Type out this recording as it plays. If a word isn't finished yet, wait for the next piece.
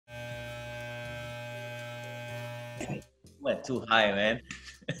Went too high, man.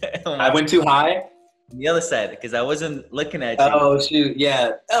 I went too high? The other side, because I wasn't looking at you. Oh, shoot.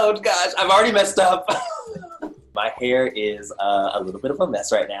 Yeah. Oh, gosh. I've already messed up. My hair is a little bit of a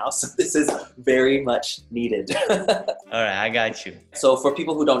mess right now, so this is very much needed. All right, I got you. So for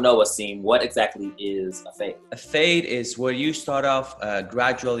people who don't know, Waseem, what exactly is a fade? A fade is where you start off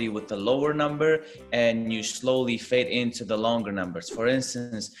gradually with the lower number and you slowly fade into the longer numbers. For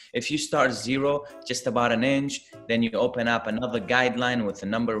instance, if you start 0, just about an inch, then you open up another guideline with the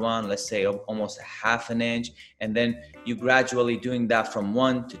number 1, let's say almost a half an inch, and then you gradually doing that from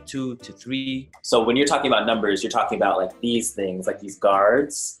 1 to 2 to 3. So when you're talking about numbers, you're talking about like these things, like these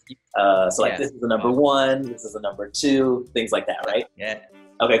guards. So like this is the number 1, this is the number 2, things like that, right? Yeah.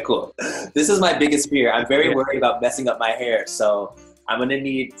 Okay, cool. This is my biggest fear. I'm very worried about messing up my hair, so I'm gonna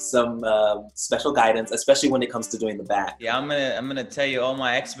need some special guidance, especially when it comes to doing the back. Yeah, I'm gonna tell you all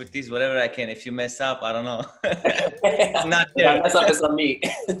my expertise, whatever I can. If you mess up, I don't know. I'm not there. If I mess up, it's on me.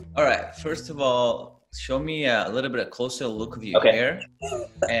 All right. First of all, show me a little bit of closer look of your hair,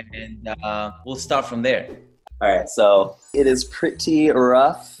 and we'll start from there. All right, so it is pretty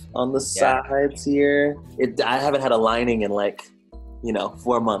rough on the sides here. I haven't had a lining in like,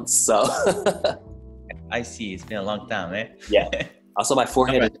 4 months, so. I see, it's been a long time, eh? Yeah. Also, my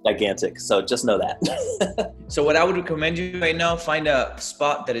forehead is gigantic, so just know that. So what I would recommend you right now, find a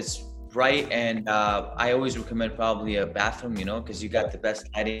spot that is bright, and I always recommend probably a bathroom, because you got the best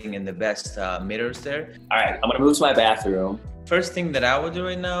lighting and the best mirrors there. All right, I'm gonna move to my bathroom. First thing that I would do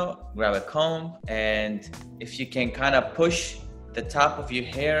right now, grab a comb, and if you can kind of push the top of your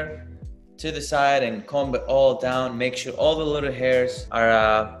hair to the side and comb it all down, make sure all the little hairs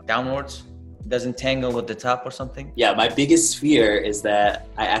are downwards, doesn't tangle with the top or something. Yeah, my biggest fear is that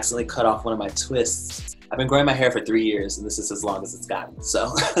I accidentally cut off one of my twists. I've been growing my hair for 3 years, and this is as long as it's gotten.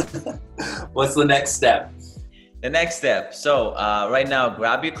 So what's the next step? The next step. So right now,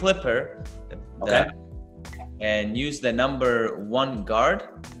 grab your clipper and use the number 1 guard.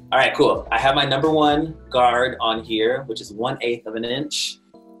 All right, cool. I have my number 1 guard on here, which is 1/8 of an inch.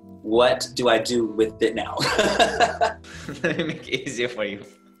 What do I do with it now? Let me make it easier for you.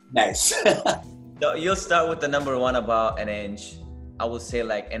 Nice. So you'll start with the number 1 about an inch. I would say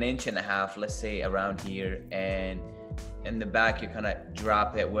like 1.5 inches, let's say around here. And in the back, you kind of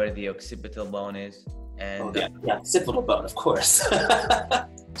drop it where the occipital bone is. And occipital bone, of course.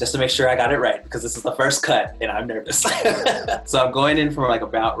 Just to make sure I got it right, because this is the first cut and I'm nervous. So I'm going in from like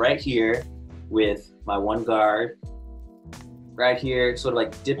about right here with my 1 guard. Right here, sort of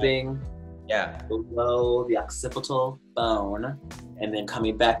like dipping below the occipital bone, and then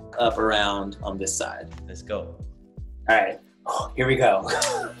coming back up around on this side. Let's go. All right, here we go.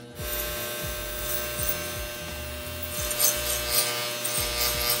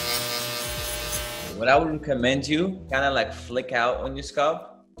 What I would recommend you kind of like flick out on your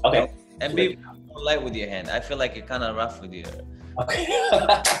scalp. Okay. And be light with your hand. I feel like you're kind of rough with your. Okay.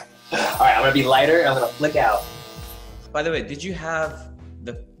 All right, I'm gonna be lighter. I'm gonna flick out. By the way, did you have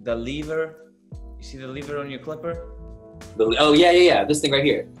the lever? You see the lever on your clipper? Oh yeah. This thing right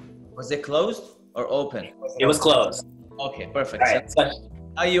here. Was it closed or open? It was closed. Okay, perfect. All right, so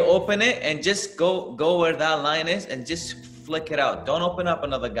now you open it and just go where that line is and just flick it out. Don't open up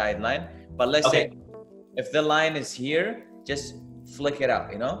another guideline. But let's say if the line is here, just flick it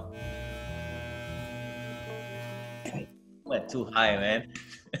out. Went too high, man.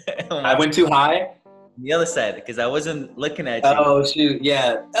 I went too high? The other side, because I wasn't looking at you. Oh shoot,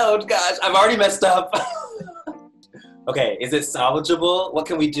 yeah. Oh gosh, I've already messed up. Okay, is it salvageable? What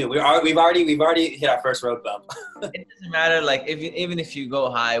can we do? We've already hit our first road bump. It doesn't matter. Like even if you go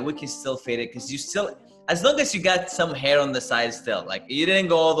high, we can still fade it, because you still, as long as you got some hair on the side still, like you didn't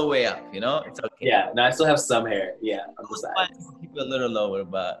go all the way up, it's okay. Yeah, no, I still have some hair. Yeah, on the side. Keep it a little lower,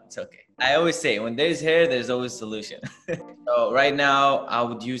 but it's okay. I always say when there's hair, there's always solution. So right now, I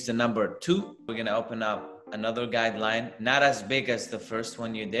would use the number 2. We're gonna open up another guideline, not as big as the first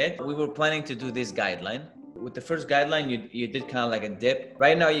one you did. We were planning to do this guideline. With the first guideline, you did kind of like a dip.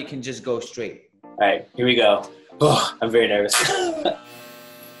 Right now, you can just go straight. All right, here we go. Oh, I'm very nervous.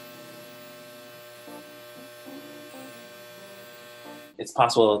 It's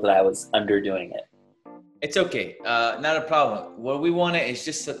possible that I was underdoing it. It's okay, not a problem. What we want is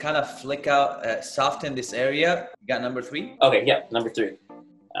just to kind of flick out, soften this area. You got number 3? Okay, yeah, number 3.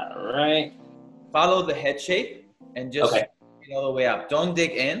 All right. Follow the head shape and just fade all the way up. Don't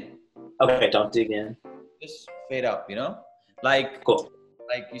dig in. Okay, don't dig in. Just fade up, Like, cool.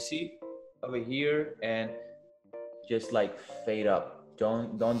 Like you see over here, and just like fade up.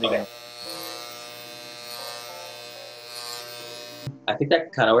 Don't dig in. I think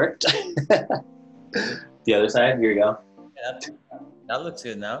that kind of worked. The other side, here we go. Yeah, that looks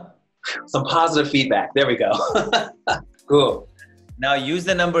good now. Some positive feedback. There we go. Cool. Now use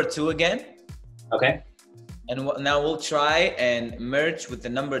the number 2 again. Okay. And now we'll try and merge with the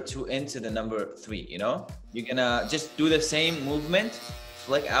number 2 into the number 3, you know? You're gonna just do the same movement,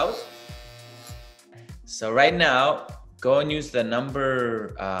 flick out. So right now, go and use the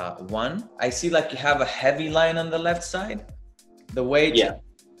number 1. I see like you have a heavy line on the left side. The way to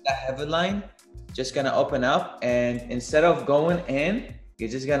that heavy line, just gonna open up, and instead of going in, you're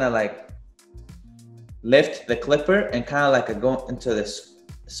just gonna like lift the clipper and kind of like go into this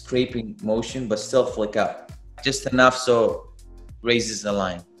scraping motion, but still flick out. Just enough so raises the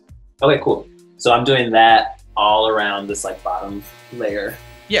line. Okay, cool. So I'm doing that all around this like bottom layer.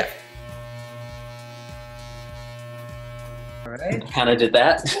 Yeah. All right. Kind of did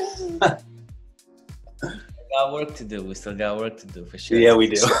that. Got work to do. We still got work to do for sure. Yeah, we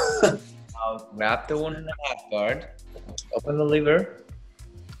do. Now grab the 1.5 guard, open the lever.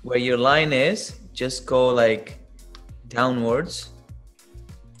 Where your line is, just go like downwards.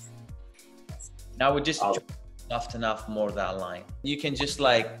 Now we just soften off more that line. You can just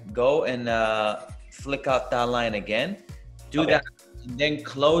like go and flick out that line again. Do that, and then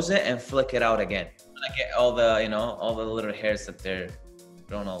close it and flick it out again. I get all the, you know, all the little hairs that they're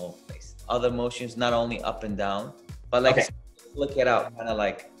thrown all over the place. Other motions, not only up and down, but like flick it out, kind of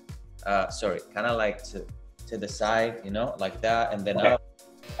like, kind of like to the side, you know, like that, and then up.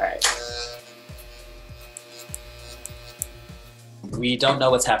 All right. We don't know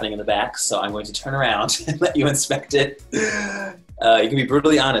what's happening in the back, so I'm going to turn around and let you inspect it. You can be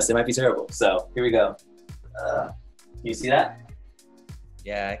brutally honest; it might be terrible. So here we go. You see that?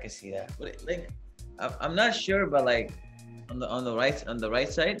 Yeah, I can see that. But like, I'm not sure, but like on the right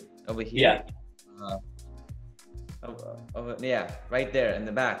side over here. Yeah. Right there in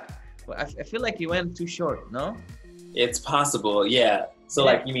the back. Well, I feel like you went too short. No? It's possible. Yeah. So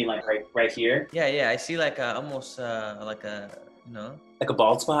like you mean like right here? Yeah. I see like almost like a, you know, like a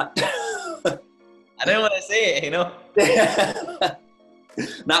bald spot. I didn't want to say it, you know.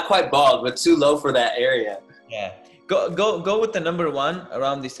 Not quite bald, but too low for that area. Yeah. Go with the number 1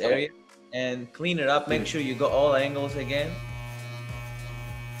 around this area and clean it up. Make sure you go all angles again.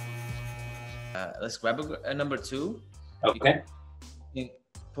 Let's grab a number 2. Okay.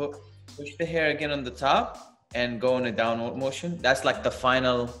 Push the hair again on the top and go in a downward motion. That's like the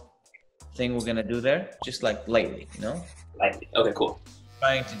final thing we're gonna do there. Just like lightly, you know? Lightly. Okay, cool.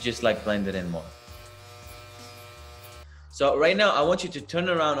 Trying to just like blend it in more. So right now, I want you to turn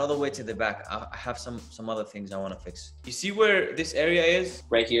around all the way to the back. I have some other things I want to fix. You see where this area is?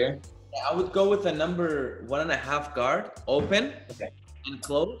 Right here? Yeah, I would go with a number 1.5 guard, open and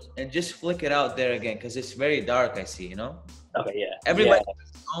close, and just flick it out there again, because it's very dark, I see, you know? Okay, yeah. Everybody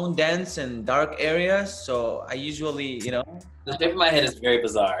has their own dense and dark areas, so I usually, you know. The shape of my head is very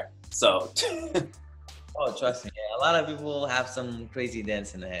bizarre, so. Oh, trust me. Yeah, a lot of people have some crazy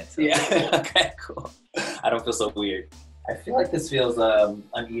dents in the head. So. Yeah, okay, cool. I don't feel so weird. I feel like this feels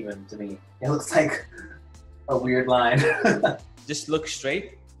uneven to me. It looks like a weird line. Just look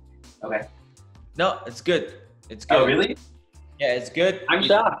straight. Okay. No, it's good. It's good. Oh, really? Yeah, it's good. I'm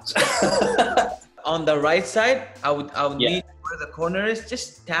shocked. On the right side, I would need where the corner is,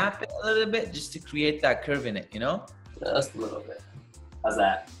 just tap it a little bit just to create that curve in it, you know? Just a little bit. How's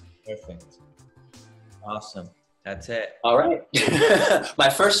that? Perfect. Awesome. That's it. All right. My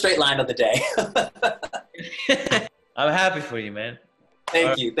first straight line of the day. I'm happy for you, man.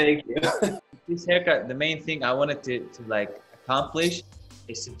 Thank you. This haircut, the main thing I wanted to like accomplish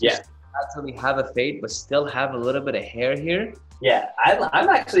is to just actually have a fade, but still have a little bit of hair here. Yeah, I'm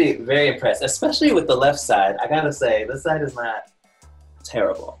actually very impressed, especially with the left side. I gotta say, this side is not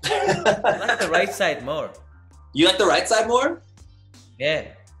terrible. I like the right side more. You like the right side more? Yeah.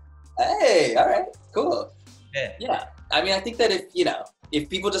 Hey, all right, cool. Yeah. I mean, I think that if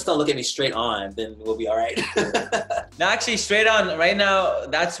people just don't look at me straight on, then we'll be all right. No, actually, straight on right now,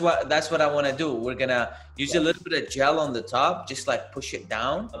 that's what I want to do. We're gonna use a little bit of gel on the top, just like push it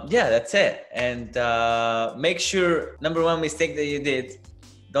down. Yeah, that's it. And make sure, number 1 mistake that you did,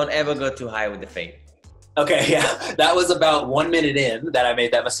 don't ever go too high with the fade. Okay, yeah, that was about 1 minute in that I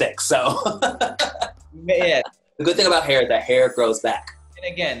made that mistake. So Yeah. The good thing about hair is that hair grows back.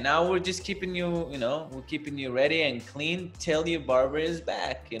 And again, now we're just keeping you, we're keeping you ready and clean till your barber is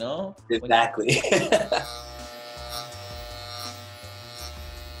back, Exactly.